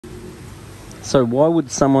So why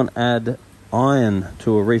would someone add iron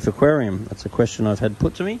to a reef aquarium? That's a question I've had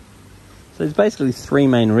put to me. So there's basically three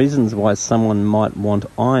main reasons why someone might want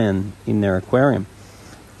iron in their aquarium.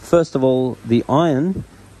 First of all, the iron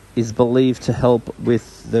is believed to help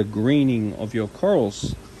with the greening of your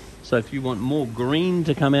corals. So if you want more green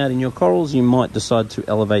to come out in your corals, you might decide to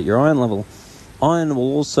elevate your iron level. Iron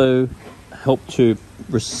will also help to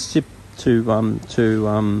precipitate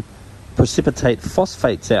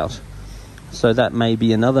phosphates out. So that may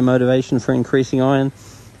be another motivation for increasing iron.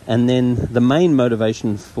 And then the main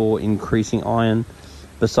motivation for increasing iron,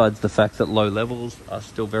 besides the fact that low levels are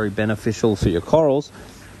still very beneficial for your corals,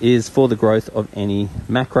 is for the growth of any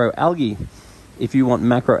macroalgae. If you want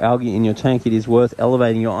macroalgae in your tank, it is worth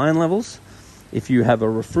elevating your iron levels. If you have a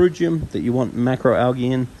refugium that you want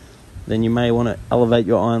macroalgae in, then you may want to elevate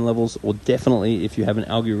your iron levels, or definitely if you have an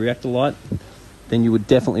algae reactor light, then you would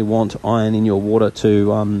definitely want iron in your water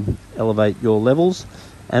to elevate your levels.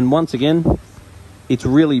 And once again, it's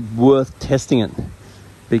really worth testing it,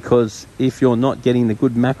 because if you're not getting the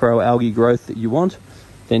good macroalgae growth that you want,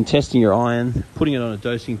 then testing your iron, putting it on a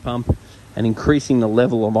dosing pump, and increasing the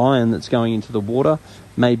level of iron that's going into the water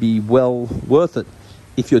may be well worth it.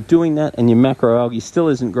 If you're doing that and your macroalgae still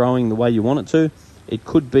isn't growing the way you want it to, it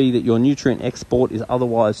could be that your nutrient export is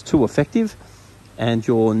otherwise too effective and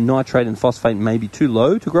your nitrate and phosphate may be too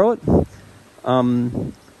low to grow it.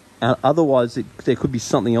 Otherwise, there could be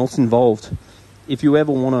something else involved. If you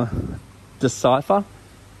ever want to decipher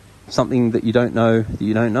something that you don't know,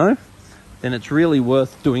 then it's really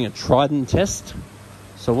worth doing a Trident test.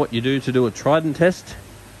 So what you do to do a Trident test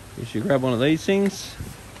is you grab one of these things.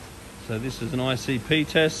 So this is an ICP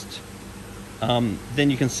test. Then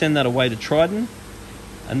you can send that away to Trident,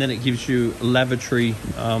 and then it gives you a lavatory,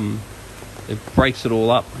 it breaks it all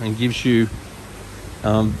up and gives you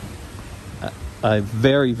a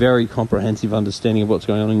very, very comprehensive understanding of what's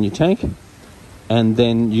going on in your tank. And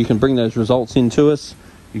then you can bring those results in to us.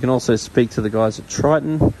 You can also speak to the guys at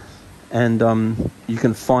Triton, and you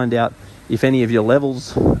can find out if any of your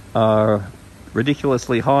levels are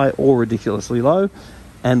ridiculously high or ridiculously low,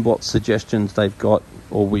 and what suggestions they've got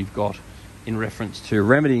or we've got in reference to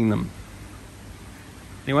remedying them.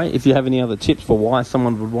 Anyway, if you have any other tips for why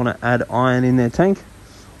someone would want to add iron in their tank,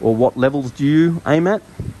 or what levels do you aim at,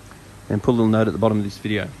 then put a little note at the bottom of this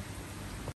video.